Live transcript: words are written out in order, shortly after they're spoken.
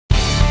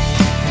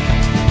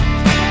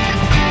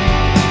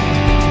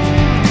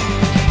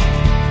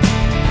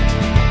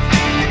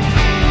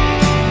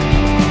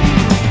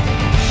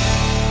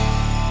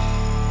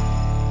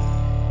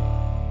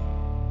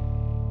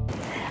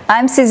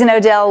I'm Susan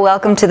Odell.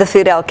 Welcome to the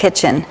Foodell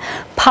Kitchen.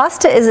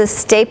 Pasta is a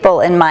staple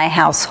in my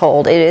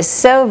household. It is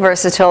so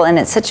versatile and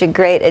it's such a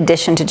great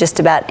addition to just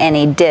about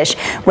any dish.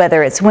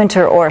 Whether it's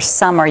winter or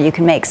summer, you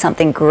can make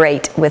something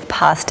great with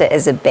pasta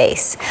as a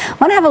base. I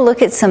want to have a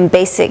look at some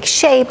basic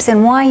shapes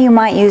and why you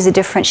might use a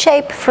different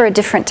shape for a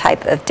different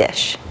type of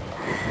dish.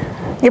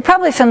 You're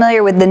probably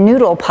familiar with the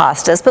noodle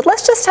pastas, but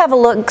let's just have a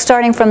look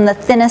starting from the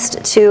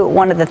thinnest to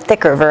one of the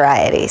thicker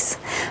varieties.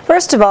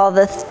 First of all,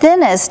 the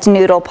thinnest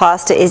noodle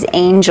pasta is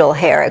angel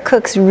hair. It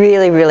cooks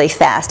really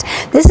fast.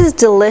 This is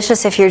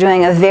delicious if you're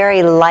doing a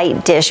very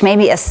light dish,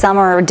 maybe a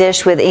summer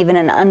dish with even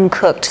an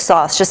uncooked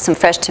sauce, just some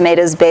fresh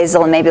tomatoes,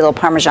 basil, and maybe a little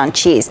Parmesan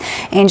cheese.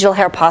 Angel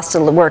hair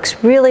pasta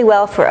works really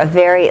well for a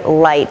very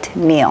light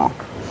meal.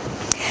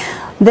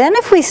 Then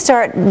if we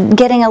start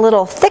getting a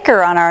little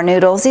thicker on our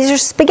noodles, these are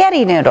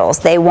spaghetti noodles.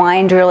 They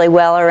wind really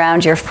well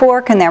around your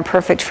fork and they're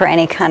perfect for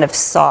any kind of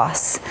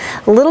sauce.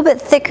 A little bit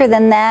thicker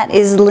than that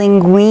is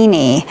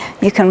linguini.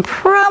 You can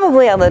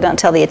probably, although don't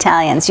tell the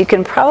Italians, you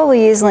can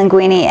probably use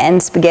linguini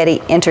and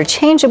spaghetti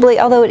interchangeably,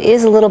 although it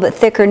is a little bit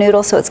thicker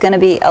noodle, so it's going to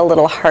be a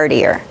little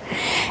heartier.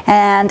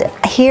 And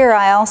here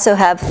I also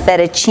have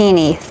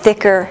fettucini,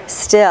 thicker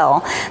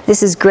still.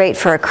 This is great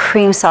for a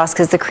cream sauce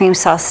because the cream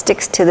sauce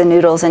sticks to the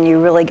noodles and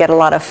you really get a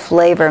lot of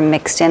flavor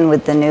mixed in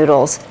with the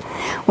noodles.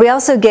 We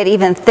also get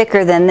even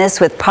thicker than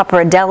this with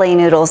pappardelle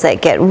noodles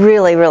that get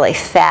really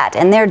fat,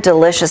 and they're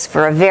delicious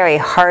for a very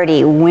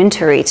hearty,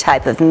 wintry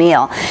type of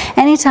meal.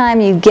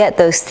 Anytime you get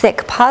those thick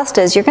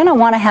pastas, you're going to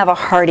want to have a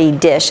hearty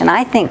dish, and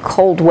I think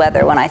cold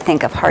weather when I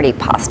think of hearty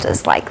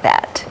pastas like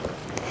that.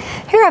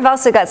 Here I've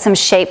also got some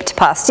shaped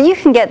pasta. You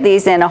can get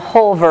these in a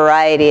whole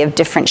variety of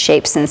different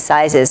shapes and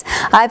sizes.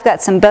 I've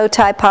got some bow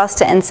tie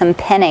pasta and some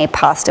penne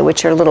pasta,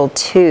 which are little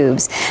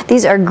tubes.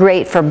 These are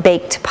great for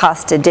baked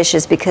pasta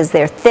dishes because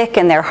they're thick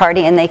and they're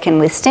hearty and they can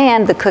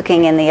withstand the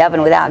cooking in the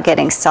oven without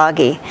getting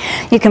soggy.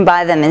 You can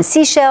buy them in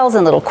seashells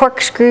and little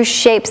corkscrew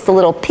shapes, the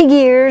little pig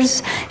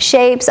ears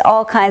shapes,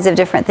 all kinds of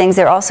different things.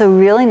 They're also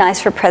really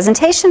nice for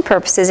presentation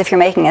purposes. If you're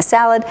making a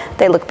salad,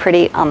 they look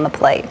pretty on the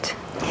plate.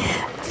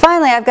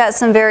 Finally, I've got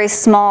some very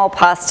small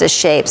pasta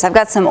shapes. I've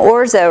got some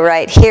orzo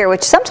right here,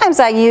 which sometimes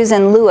I use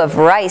in lieu of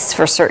rice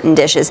for certain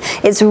dishes.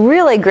 It's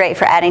really great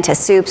for adding to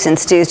soups and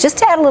stews, just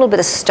to add a little bit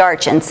of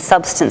starch and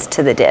substance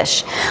to the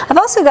dish. I've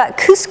also got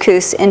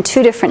couscous in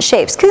two different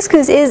shapes.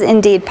 Couscous is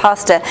indeed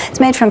pasta.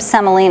 It's made from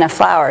semolina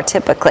flour,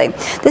 typically.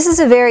 This is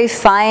a very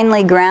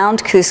finely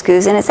ground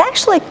couscous, and it's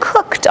actually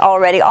cooked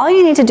already. All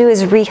you need to do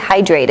is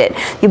rehydrate it.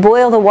 You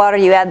boil the water,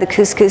 you add the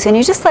couscous, and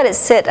you just let it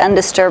sit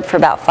undisturbed for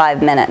about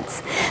 5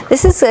 minutes.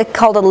 This is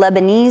called a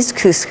Lebanese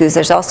couscous.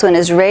 There's also an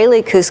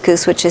Israeli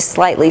couscous, which is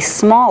slightly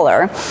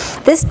smaller.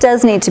 This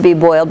does need to be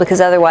boiled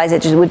because otherwise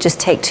it would just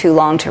take too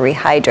long to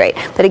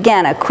rehydrate. But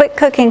again, a quick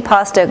cooking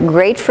pasta,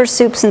 great for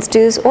soups and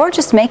stews or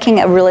just making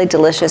a really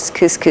delicious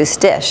couscous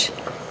dish.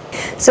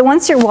 So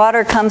once your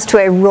water comes to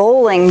a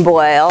rolling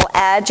boil,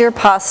 add your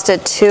pasta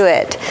to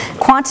it.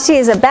 Quantity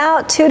is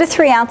about 2 to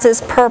 3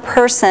 ounces per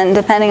person,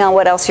 depending on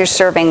what else you're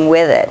serving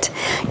with it.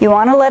 You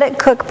want to let it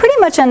cook pretty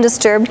much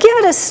undisturbed. Give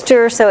it a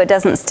stir so it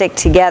doesn't stick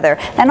together.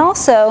 And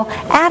also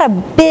add a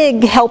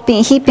big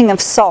heaping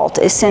of salt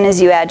as soon as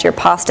you add your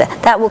pasta.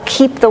 That will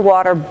keep the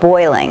water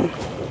boiling.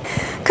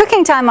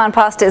 Cooking time on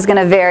pasta is going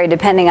to vary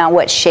depending on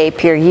what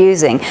shape you're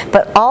using,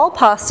 but all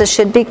pasta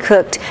should be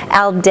cooked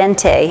al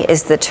dente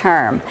is the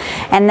term,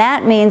 and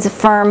that means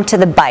firm to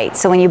the bite.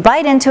 So when you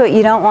bite into it,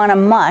 you don't want to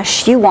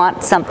mush, you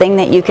want something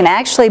that you can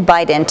actually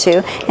bite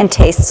into and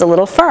tastes a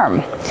little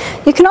firm.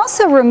 You can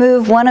also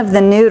remove one of the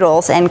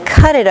noodles and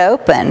cut it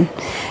open.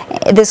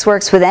 This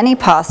works with any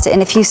pasta,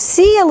 and if you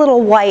see a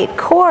little white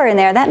core in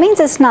there, that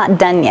means it's not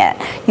done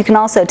yet. You can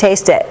also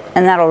taste it,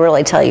 and that'll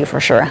really tell you for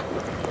sure.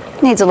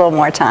 It needs a little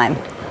more time.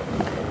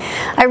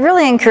 I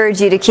really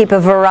encourage you to keep a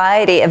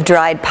variety of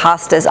dried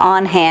pastas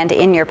on hand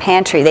in your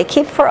pantry. They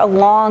keep for a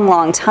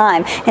long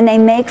time and they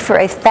make for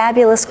a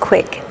fabulous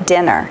quick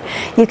dinner.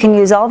 You can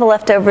use all the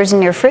leftovers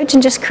in your fridge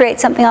and just create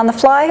something on the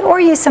fly or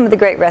use some of the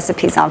great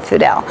recipes on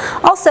Foodell.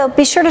 Also,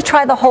 be sure to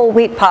try the whole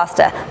wheat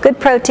pasta. Good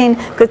protein,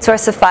 good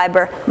source of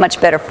fiber, much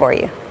better for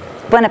you.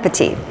 Bon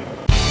appetit.